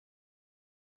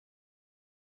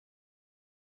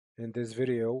In this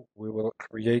video, we will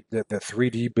create the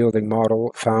 3D building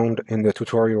model found in the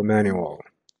tutorial manual.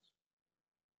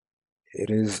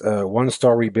 It is a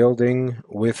one-story building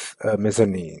with a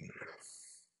mezzanine.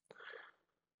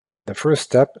 The first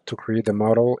step to create the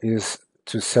model is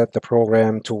to set the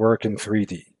program to work in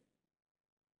 3D.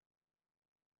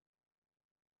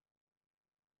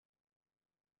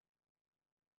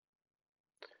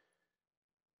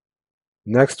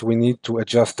 Next, we need to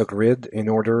adjust the grid in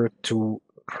order to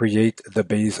create the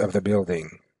base of the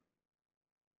building.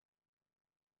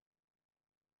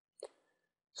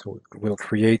 So we'll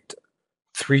create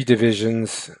 3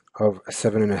 divisions of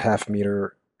 7.5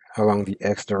 meters along the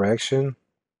X direction.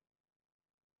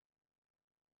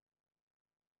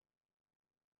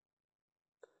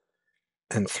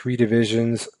 And 3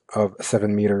 divisions of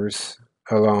 7 meters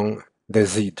along the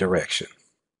Z direction.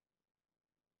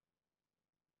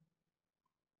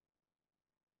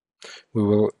 We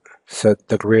will set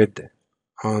the grid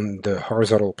on the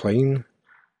horizontal plane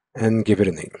and give it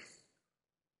a name.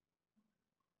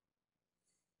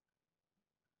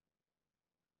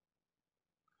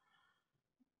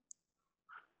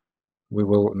 We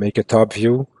will make a top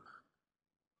view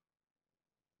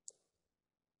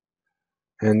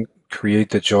and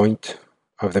create the joint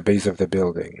of the base of the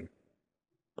building.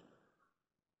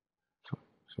 So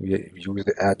we use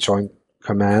the add joint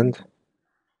command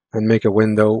and make a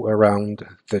window around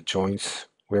the joints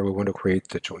where we want to create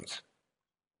the joints.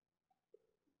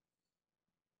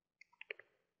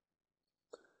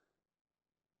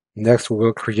 Next, we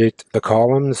will create the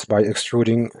columns by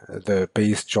extruding the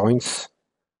base joints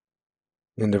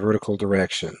in the vertical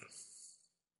direction.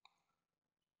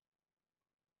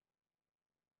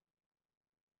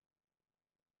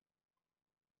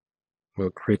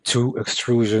 We'll create 2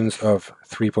 extrusions of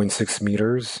 3.6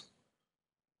 meters.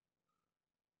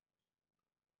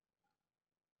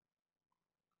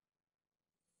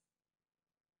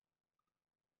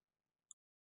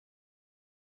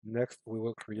 Next, we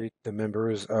will create the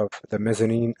members of the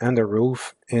mezzanine and the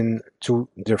roof in 2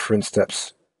 different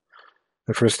steps.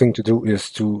 The first thing to do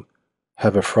is to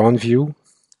have a front view,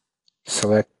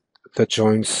 select the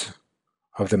joints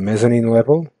of the mezzanine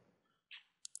level,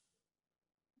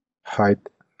 hide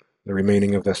the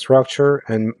remaining of the structure,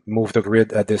 and move the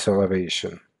grid at this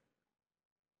elevation.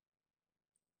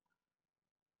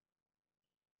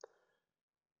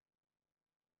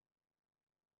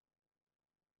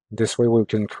 This way we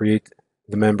can create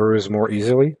the members more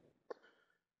easily.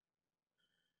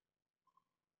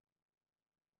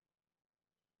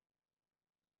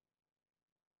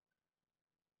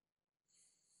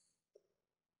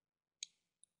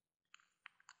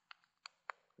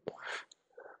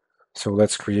 So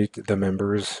let's create the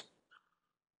members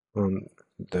on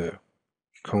the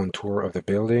contour of the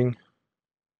building.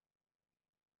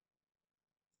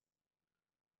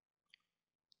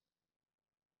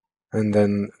 And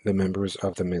then the members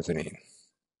of the mezzanine.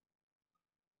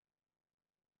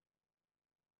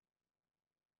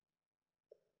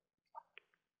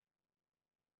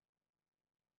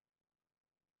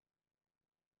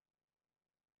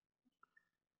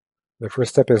 The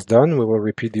first step is done. We will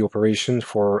repeat the operation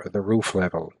for the roof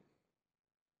level.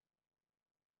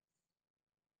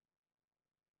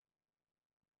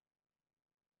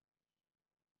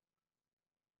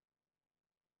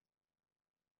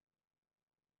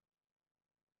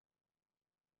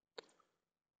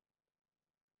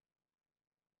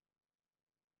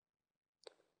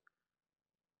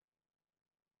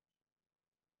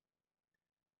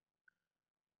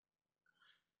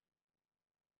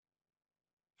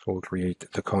 So we'll create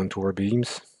the contour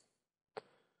beams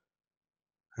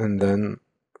and then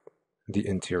the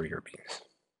interior beams.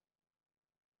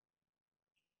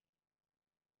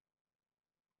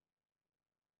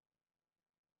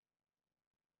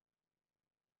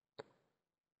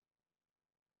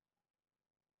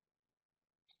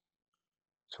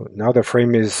 So now the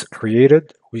frame is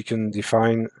created, we can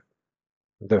define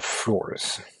the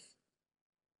floors.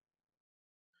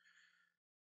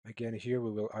 Again, here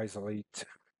we will isolate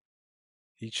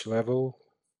each level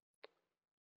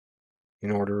in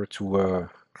order to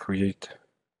create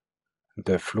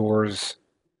the floors.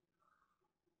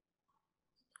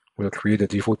 We'll create the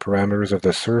default parameters of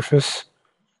the surface,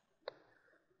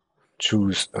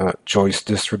 choose joist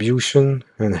distribution,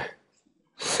 and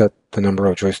set the number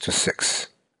of joists to 6.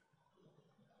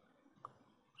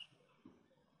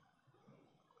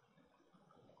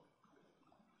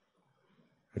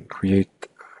 And create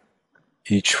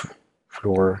each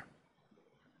floor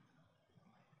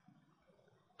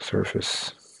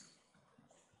surface.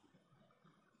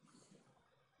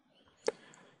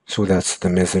 So that's the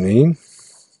mezzanine.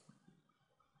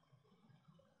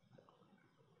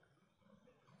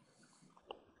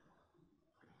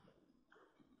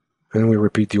 and we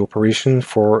repeat the operation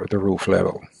for the roof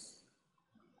level.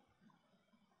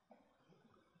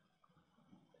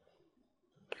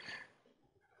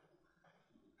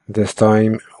 This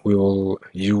time we will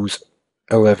use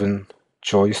 11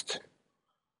 joists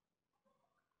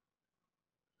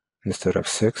instead of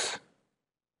 6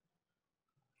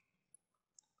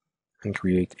 and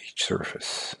create each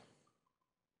surface.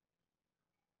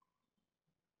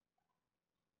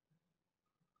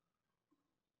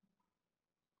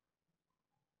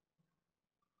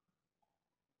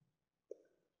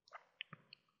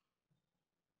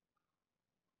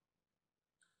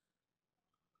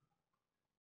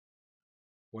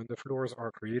 When the floors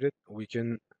are created, we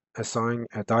can assign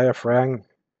a diaphragm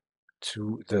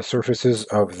to the surfaces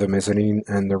of the mezzanine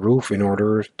and the roof in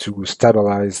order to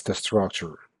stabilize the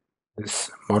structure.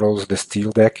 This models the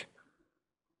steel deck.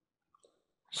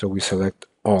 So we select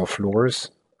all floors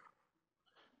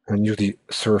and use the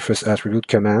surface attribute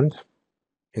command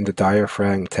in the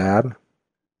diaphragm tab.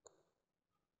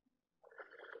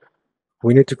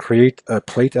 We need to create a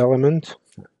plate element,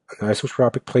 an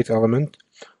isotropic plate element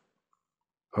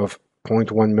of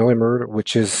 0.1 millimeter,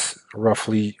 which is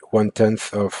roughly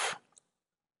 1/10 of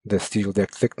the steel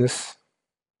deck thickness.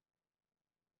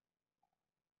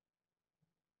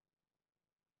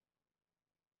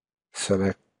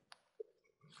 Select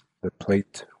the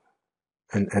plate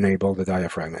and enable the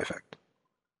diaphragm effect.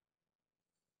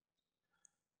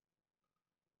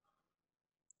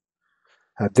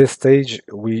 At this stage,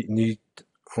 we need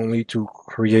only to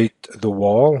create the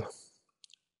wall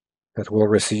that will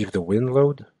receive the wind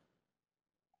load.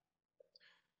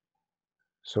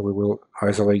 So we will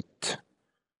isolate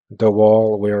the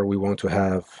wall where we want to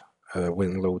have a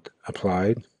wind load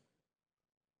applied.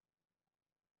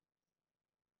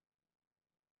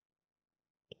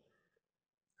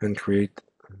 And create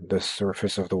the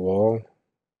surface of the wall.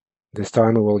 This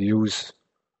time we will use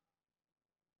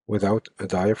without a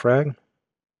diaphragm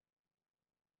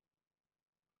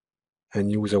and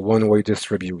use a one-way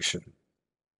distribution.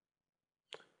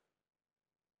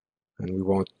 And we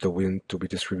want the wind to be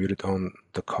distributed on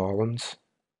the columns.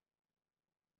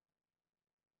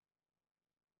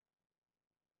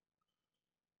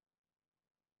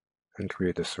 And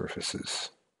create the surfaces.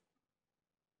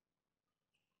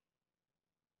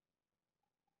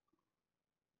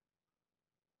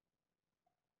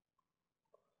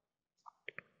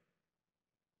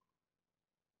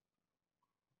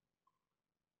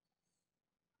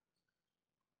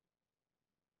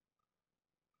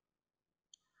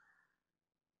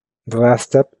 The last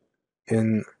step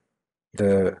in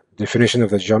the definition of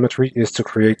the geometry is to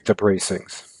create the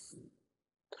bracings.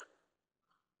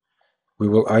 We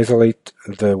will isolate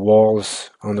the walls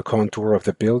on the contour of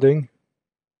the building.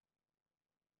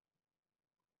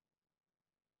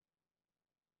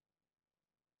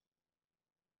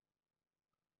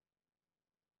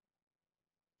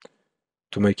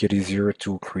 To make it easier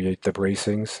to create the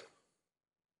bracings.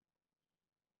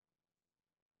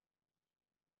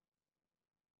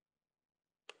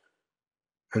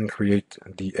 And create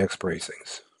the X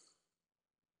bracings.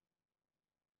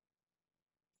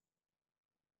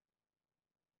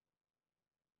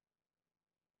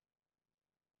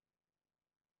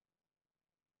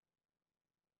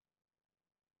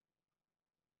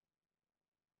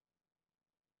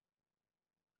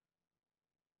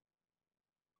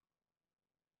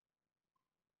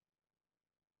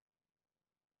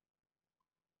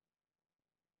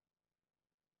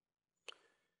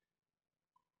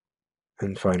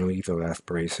 And finally, the last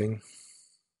bracing.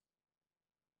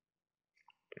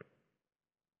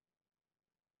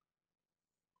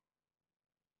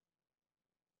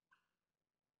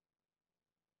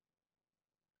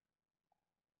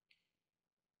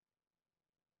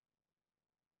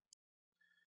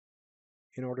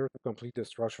 In order to complete the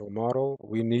structural model,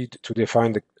 we need to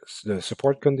define the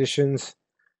support conditions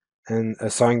and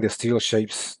assign the steel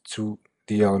shapes to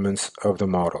the elements of the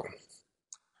model.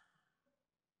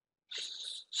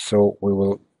 So we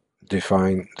will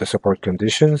define the support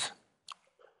conditions.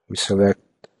 We select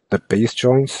the base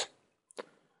joints.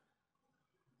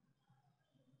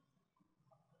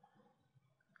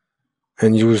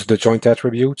 And use the joint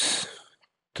attributes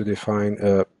to define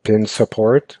a pin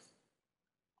support.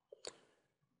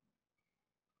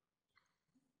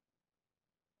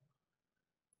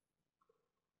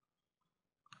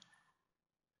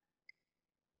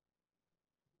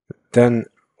 Then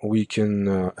we can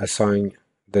assign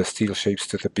the steel shapes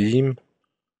to the beam.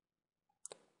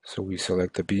 So we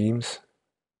select the beams.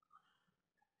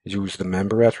 Use the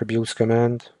member attributes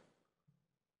command.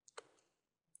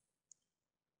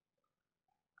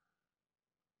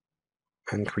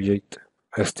 And create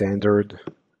a standard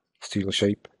steel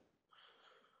shape,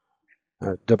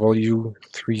 W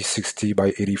 360 by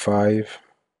 85.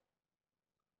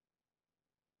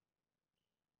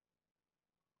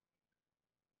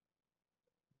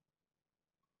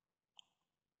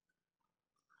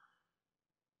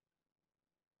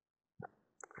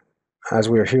 As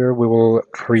we're here, we will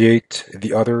create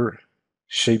the other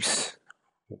shapes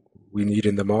we need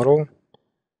in the model.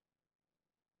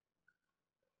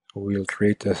 We'll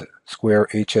create a square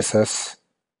HSS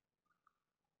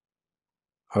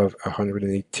of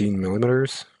 118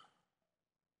 millimeters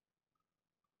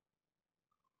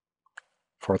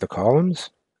for the columns.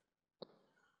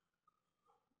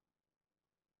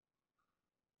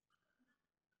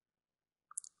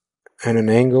 And an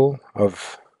angle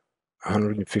of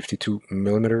 152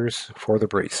 millimeters for the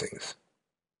bracings.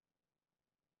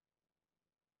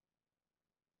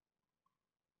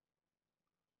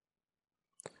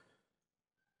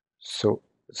 So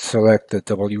select the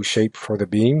W shape for the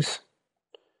beams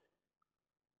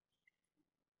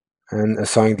and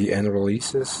assign the end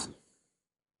releases.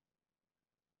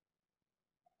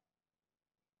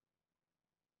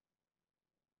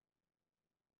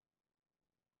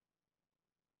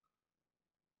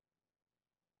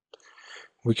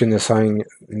 We can assign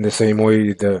in the same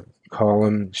way the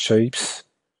column shapes.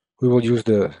 We will use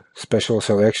the special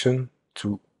selection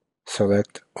to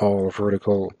select all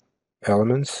vertical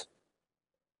elements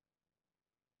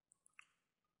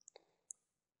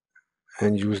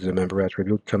and use the member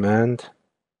attribute command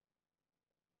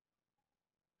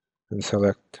and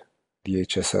select the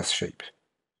HSS shape.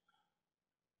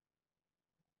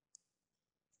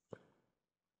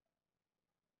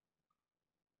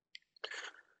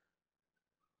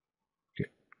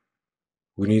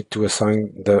 We need to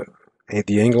assign the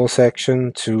angle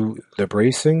section to the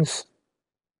bracings.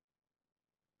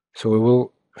 So we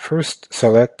will first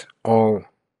select all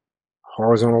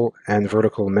horizontal and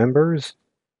vertical members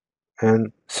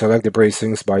and select the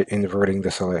bracings by inverting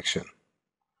the selection.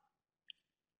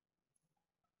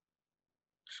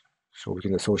 So we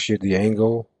can associate the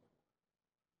angle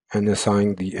and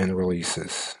assign the end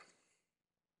releases.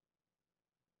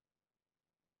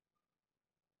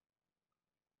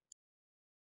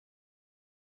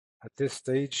 At this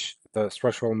stage, the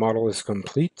structural model is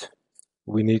complete.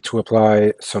 We need to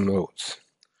apply some loads.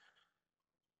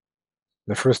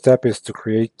 The first step is to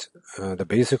create the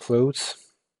basic loads.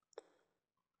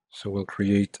 So we'll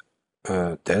create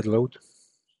a dead load,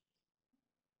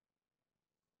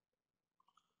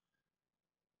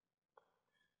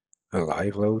 a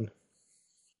live load,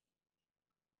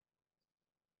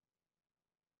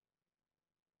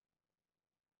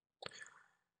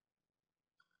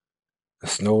 a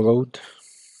snow load,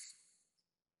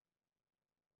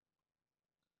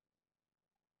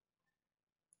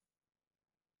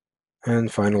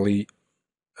 and finally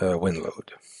a wind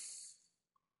load.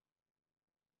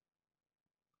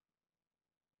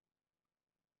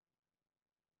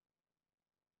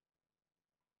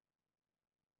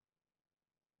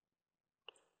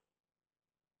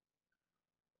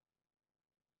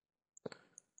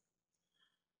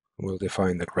 We'll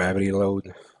define the gravity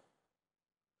load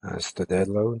as the dead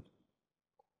load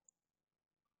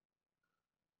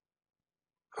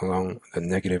along the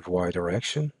negative y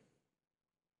direction.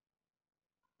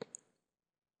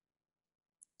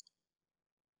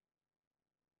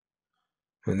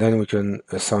 And then we can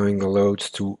assign the loads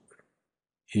to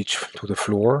the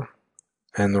floor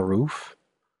and the roof.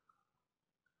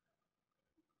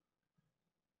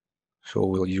 So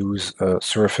we'll use a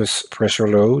surface pressure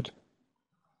load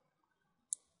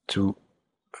to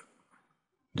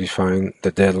define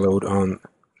the dead load on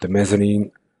the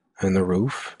mezzanine and the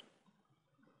roof.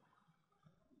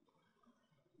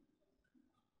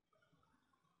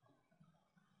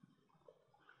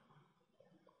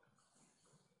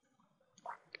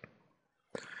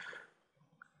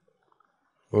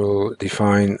 We'll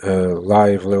define a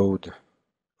live load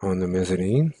on the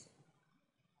mezzanine.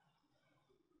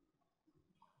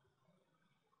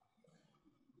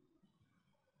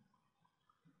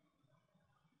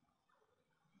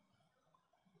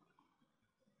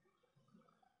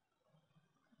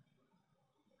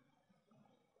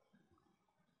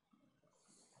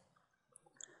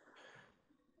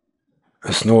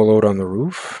 A snow load on the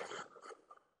roof.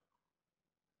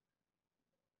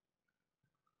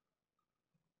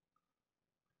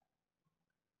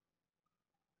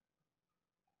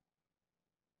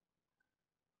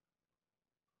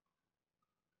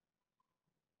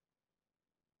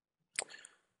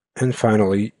 And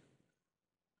finally,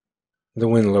 the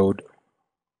wind load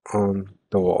on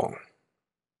the wall.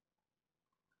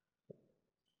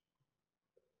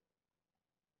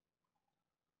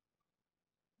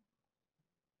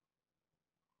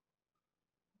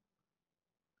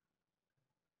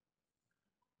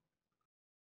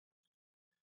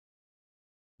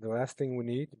 The last thing we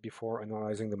need before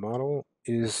analyzing the model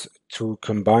is to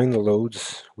combine the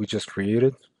loads we just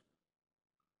created.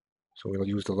 So we'll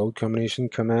use the load combination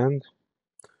command,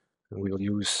 and we'll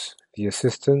use the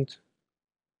assistant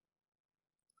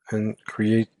and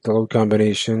create the load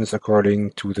combinations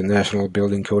according to the National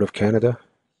Building Code of Canada.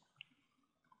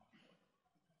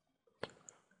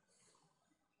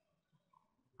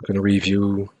 We're going to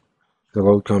review the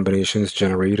load combinations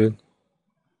generated.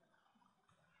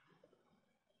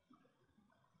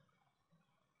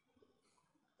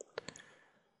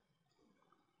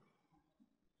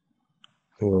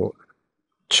 We'll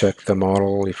check the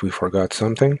model if we forgot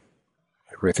something.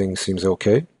 Everything seems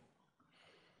okay.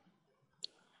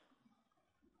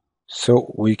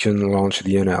 So we can launch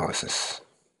the analysis.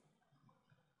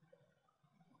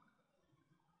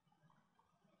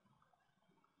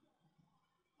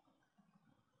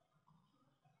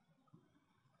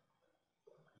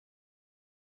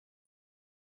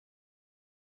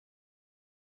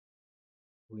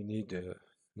 We need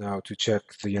now to check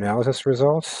the analysis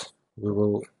results. We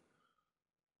will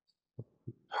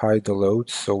hide the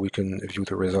loads so we can view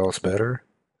the results better.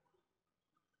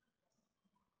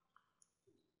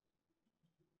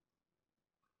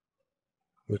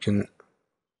 We can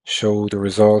show the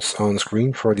results on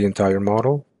screen for the entire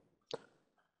model.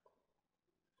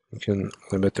 We can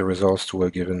limit the results to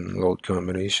a given load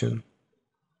combination.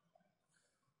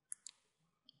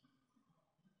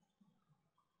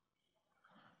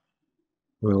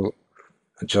 We'll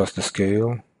adjust the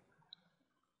scale.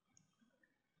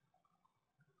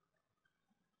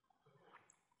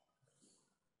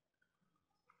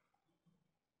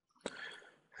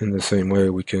 In the same way,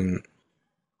 we can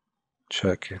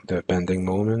check the bending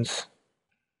moments.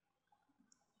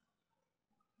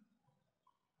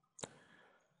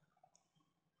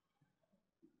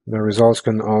 The results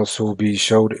can also be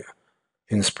showed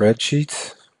in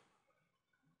spreadsheets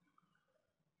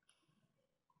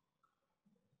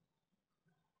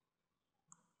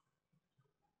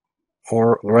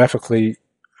or graphically,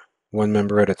 one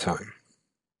member at a time.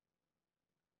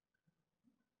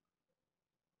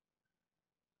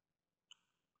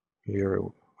 Here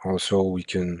also we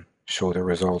can show the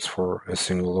results for a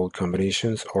single load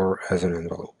combinations or as an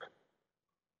envelope.